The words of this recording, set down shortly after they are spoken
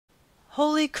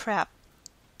Holy CRAAP,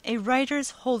 a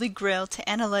writer's holy grail to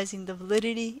analyzing the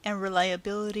validity and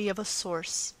reliability of a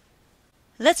source.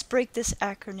 Let's break this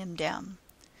acronym down.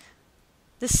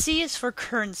 The C is for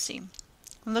currency.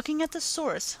 When looking at the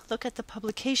source, look at the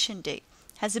publication date.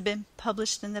 Has it been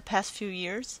published in the past few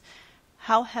years?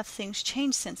 How have things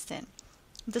changed since then?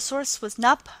 If the source was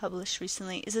not published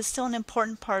recently, is it still an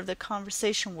important part of the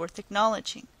conversation worth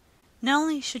acknowledging? Not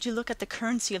only should you look at the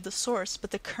currency of the source,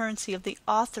 but the currency of the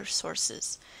author's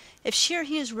sources. If she or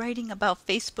he is writing about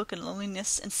Facebook and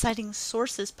loneliness and citing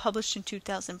sources published in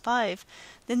 2005,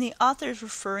 then the author is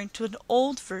referring to an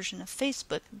old version of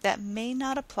Facebook that may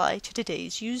not apply to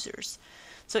today's users.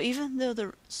 So even though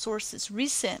the source is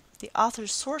recent, the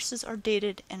author's sources are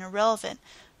dated and irrelevant,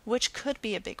 which could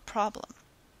be a big problem.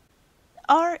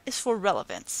 R is for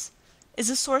relevance. Is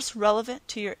the source relevant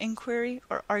to your inquiry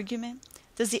or argument?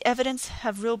 Does the evidence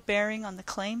have real bearing on the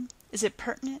claim? Is it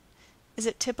pertinent? Is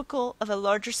it typical of a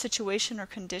larger situation or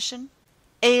condition?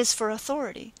 A is for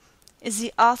authority. Is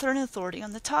the author an authority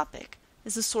on the topic?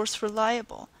 Is the source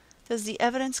reliable? Does the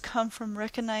evidence come from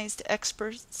recognized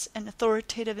experts and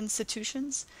authoritative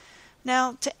institutions?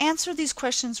 Now, to answer these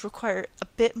questions require a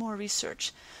bit more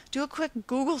research. Do a quick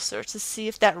Google search to see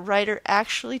if that writer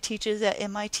actually teaches at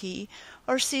MIT,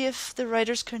 or see if the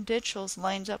writer's credentials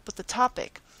lines up with the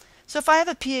topic. So if I have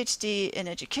a PhD in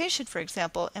education, for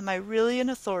example, am I really an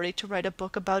authority to write a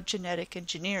book about genetic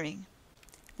engineering?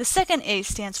 The second A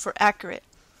stands for accurate.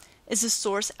 Is the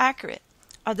source accurate?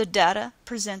 Are the data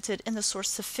presented in the source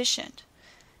sufficient?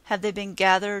 Have they been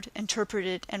gathered,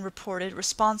 interpreted, and reported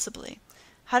responsibly?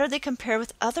 How do they compare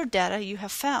with other data you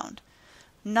have found?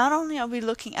 Not only are we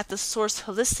looking at the source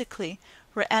holistically,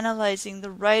 we're analyzing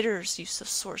the writer's use of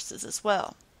sources as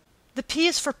well. The P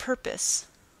is for purpose.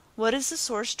 What is the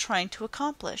source trying to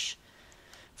accomplish?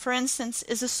 For instance,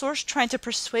 is the source trying to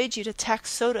persuade you to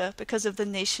tax soda because of the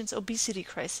nation's obesity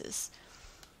crisis?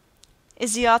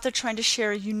 Is the author trying to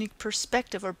share a unique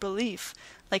perspective or belief,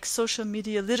 like social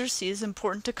media literacy is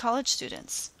important to college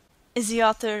students? Is the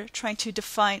author trying to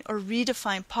define or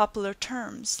redefine popular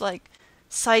terms, like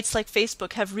sites like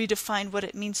Facebook have redefined what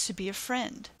it means to be a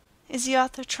friend? Is the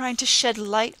author trying to shed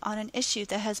light on an issue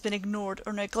that has been ignored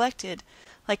or neglected,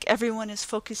 like everyone is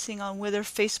focusing on whether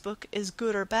Facebook is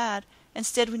good or bad?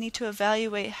 Instead, we need to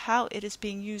evaluate how it is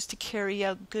being used to carry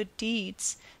out good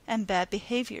deeds and bad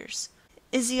behaviors.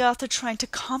 Is the author trying to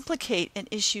complicate an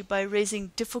issue by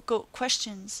raising difficult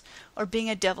questions or being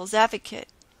a devil's advocate?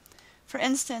 For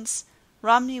instance,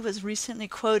 Romney was recently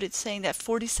quoted saying that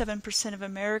 47% of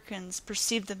Americans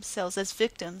perceive themselves as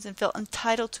victims and feel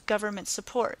entitled to government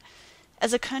support.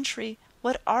 As a country,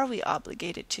 what are we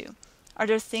obligated to? Are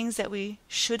there things that we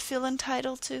should feel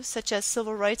entitled to, such as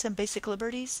civil rights and basic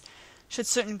liberties? Should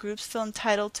certain groups feel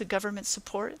entitled to government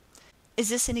support? Is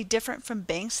this any different from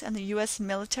banks and the U.S.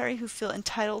 military who feel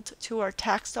entitled to our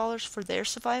tax dollars for their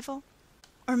survival?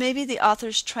 Or maybe the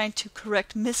author's trying to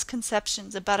correct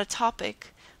misconceptions about a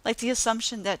topic, like the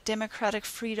assumption that democratic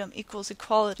freedom equals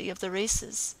equality of the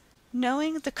races.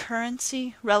 Knowing the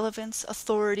currency, relevance,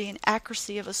 authority, and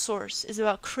accuracy of a source is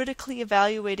about critically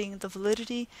evaluating the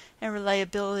validity and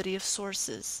reliability of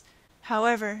sources.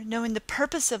 However, knowing the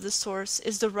purpose of the source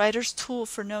is the writer's tool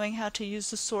for knowing how to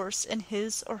use the source in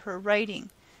his or her writing.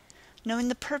 Knowing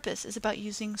the purpose is about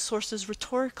using sources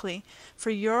rhetorically for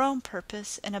your own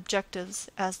purpose and objectives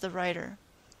as the writer.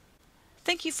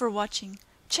 Thank you for watching.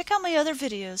 Check out my other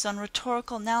videos on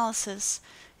rhetorical analysis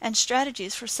and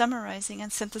strategies for summarizing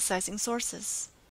and synthesizing sources.